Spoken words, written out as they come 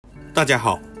大家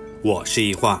好，我是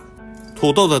一画。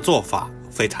土豆的做法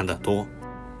非常的多，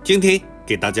今天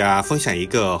给大家分享一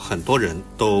个很多人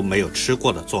都没有吃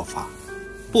过的做法，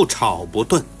不炒不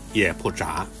炖也不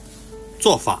炸，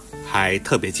做法还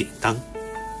特别简单。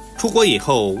出锅以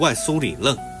后外酥里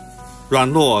嫩，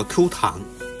软糯 Q 弹，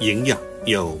营养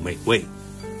又美味，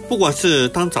不管是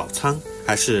当早餐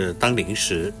还是当零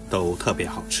食都特别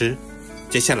好吃。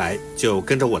接下来就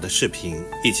跟着我的视频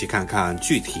一起看看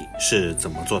具体是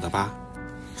怎么做的吧。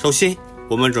首先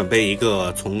我们准备一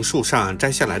个从树上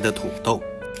摘下来的土豆，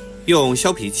用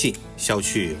削皮器削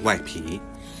去外皮，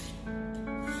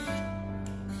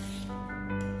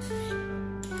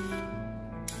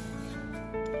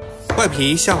外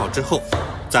皮削好之后，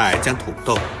再将土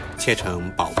豆切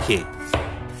成薄片，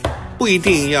不一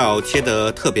定要切得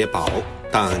特别薄，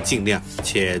但尽量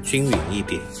切均匀一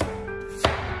点。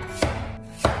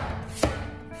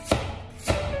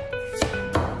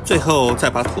最后再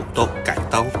把土豆改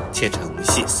刀切成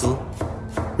细丝，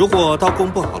如果刀工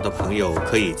不好的朋友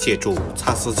可以借助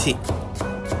擦丝器。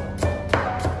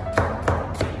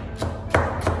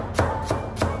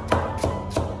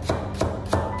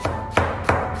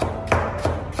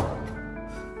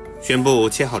全部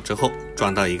切好之后，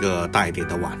装到一个大一点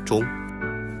的碗中。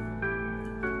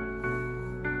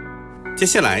接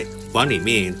下来往里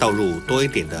面倒入多一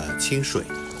点的清水。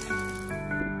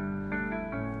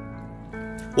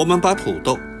我们把土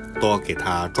豆多给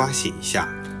它抓洗一下，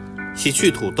洗去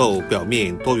土豆表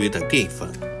面多余的淀粉，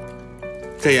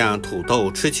这样土豆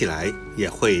吃起来也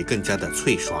会更加的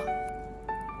脆爽。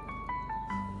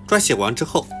抓洗完之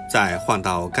后，再换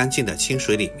到干净的清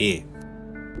水里面，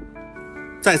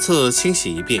再次清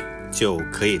洗一遍就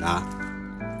可以啦。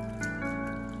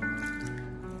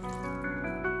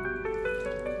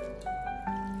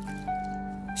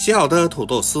洗好的土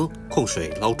豆丝控水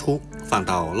捞出，放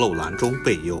到漏篮中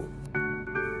备用。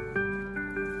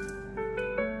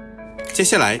接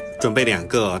下来准备2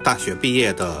个大学毕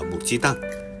业的母鸡蛋，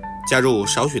加入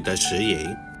少许的食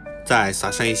盐，再撒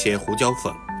上一些胡椒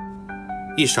粉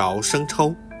，1勺生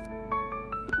抽，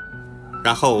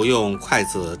然后用筷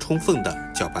子充分的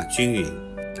搅拌均匀。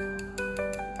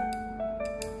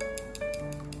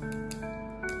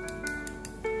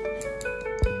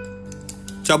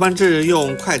搅拌至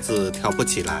用筷子挑不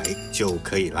起来就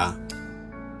可以啦。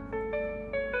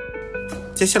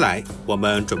接下来我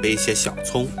们准备一些小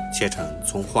葱，切成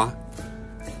葱花。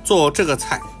做这个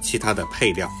菜，其他的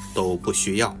配料都不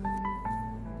需要。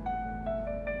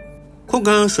控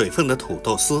干水分的土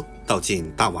豆丝倒进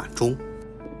大碗中，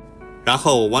然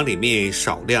后往里面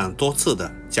少量多次的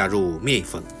加入面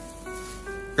粉，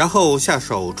然后下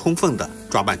手充分的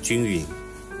抓拌均匀，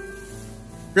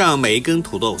让每一根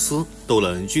土豆丝都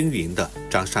能均匀的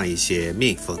沾上一些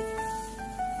面粉。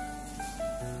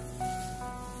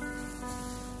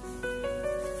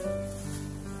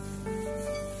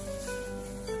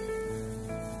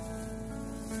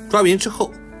抓匀之后，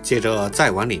接着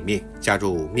再往里面加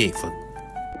入面粉，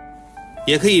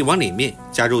也可以往里面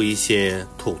加入一些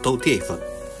土豆淀粉，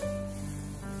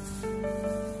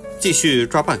继续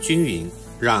抓拌均匀，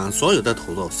让所有的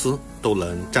土豆丝都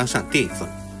能沾上淀粉。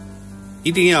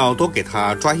一定要多给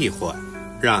它抓一会儿，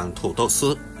让土豆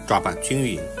丝抓拌均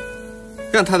匀，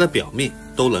让它的表面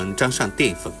都能沾上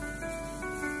淀粉。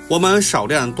我们少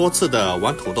量多次的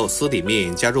往土豆丝里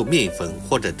面加入面粉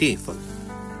或者淀粉，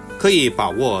可以把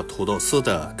握土豆丝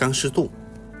的干湿度。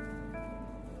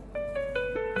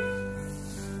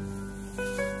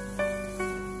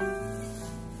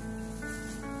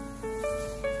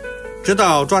直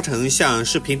到抓成像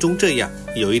视频中这样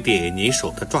有一点粘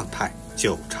手的状态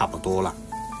就差不多了。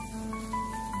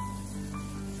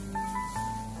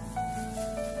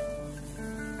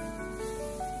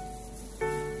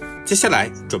接下来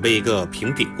准备一个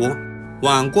平底锅，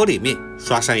往锅里面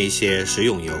刷上一些食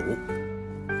用油，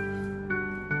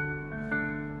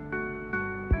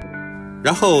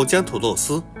然后将土豆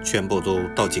丝全部都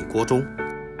倒进锅中，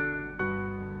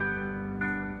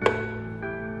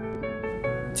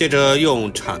接着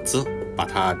用铲子把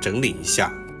它整理一下，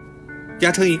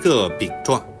压成一个饼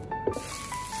状。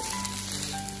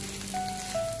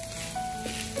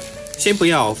先不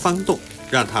要翻动，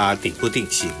让它底部定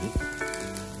型。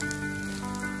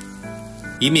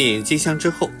一面煎香之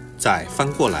后，再翻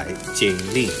过来煎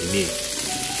另一面，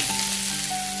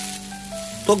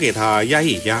多给它压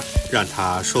一压，让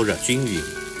它受热均匀。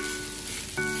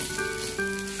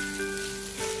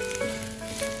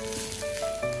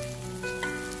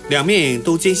两面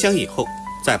都煎香以后，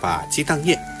再把鸡蛋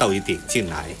液倒一点进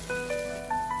来，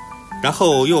然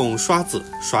后用刷子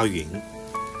刷匀，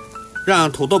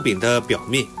让土豆饼的表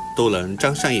面都能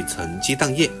沾上一层鸡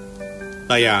蛋液，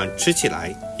那样吃起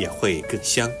来也会更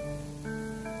香。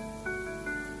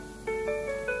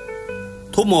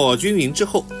涂抹均匀之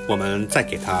后，我们再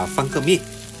给它翻个面。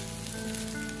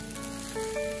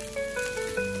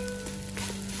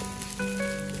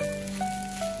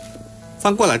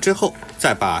翻过来之后，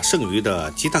再把剩余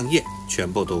的鸡蛋液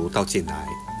全部都倒进来，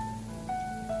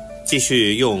继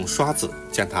续用刷子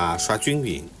将它刷均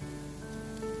匀。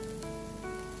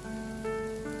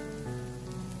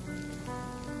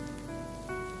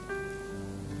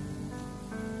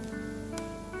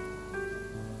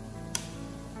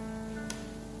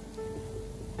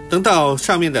等到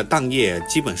上面的蛋液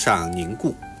基本上凝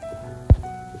固，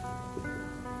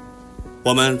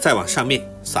我们再往上面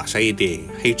撒上一点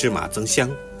黑芝麻增香。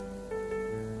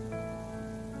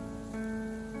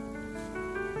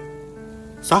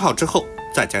撒好之后，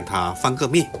再将它翻个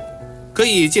面，可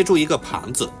以借助一个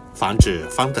盘子，防止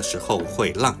翻的时候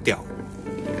会烂掉。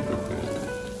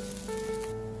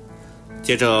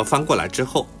接着翻过来之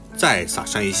后，再撒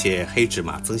上一些黑芝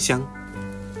麻增香。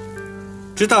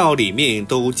直到里面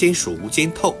都煎熟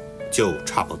煎透就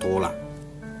差不多了。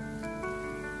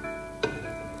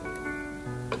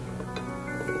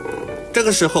这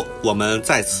个时候，我们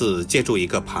再次借助一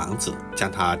个盘子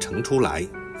将它盛出来，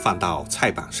放到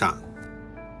菜板上。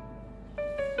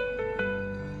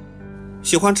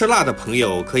喜欢吃辣的朋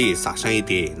友可以撒上一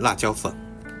点辣椒粉，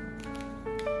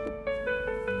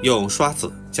用刷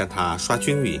子将它刷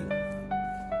均匀。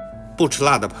不吃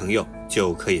辣的朋友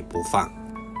就可以不放。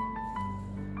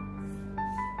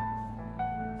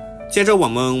接着我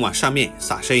们往上面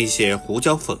撒上一些胡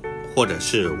椒粉或者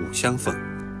是五香粉。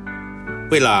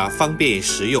为了方便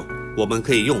食用，我们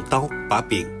可以用刀把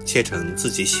饼切成自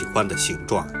己喜欢的形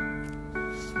状。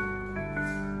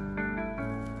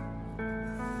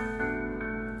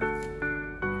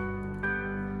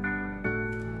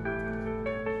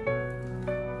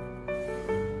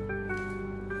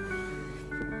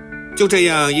就这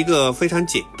样，一个非常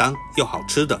简单又好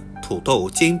吃的土豆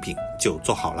煎饼就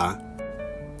做好啦。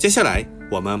接下来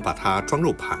我们把它装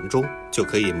入盘中，就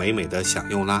可以美美的享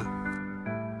用啦。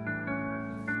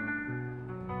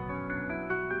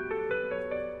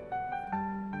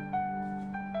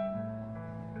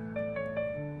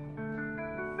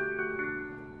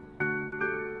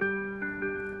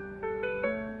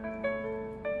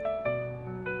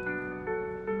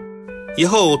以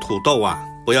后土豆啊，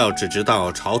不要只知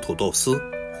道炒土豆丝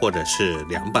或者是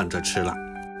凉拌着吃了。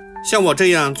像我这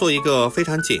样做一个非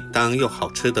常简单又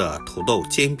好吃的土豆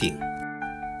煎饼，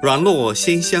软糯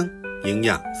鲜香，营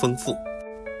养丰富，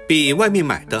比外面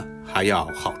买的还要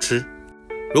好吃。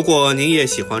如果您也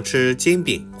喜欢吃煎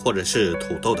饼或者是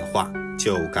土豆的话，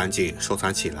就赶紧收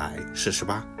藏起来试试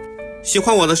吧。喜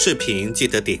欢我的视频，记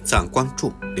得点赞、关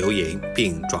注、留言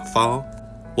并转发哦。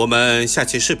我们下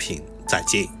期视频再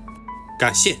见，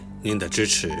感谢您的支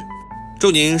持，祝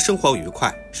您生活愉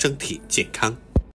快，身体健康。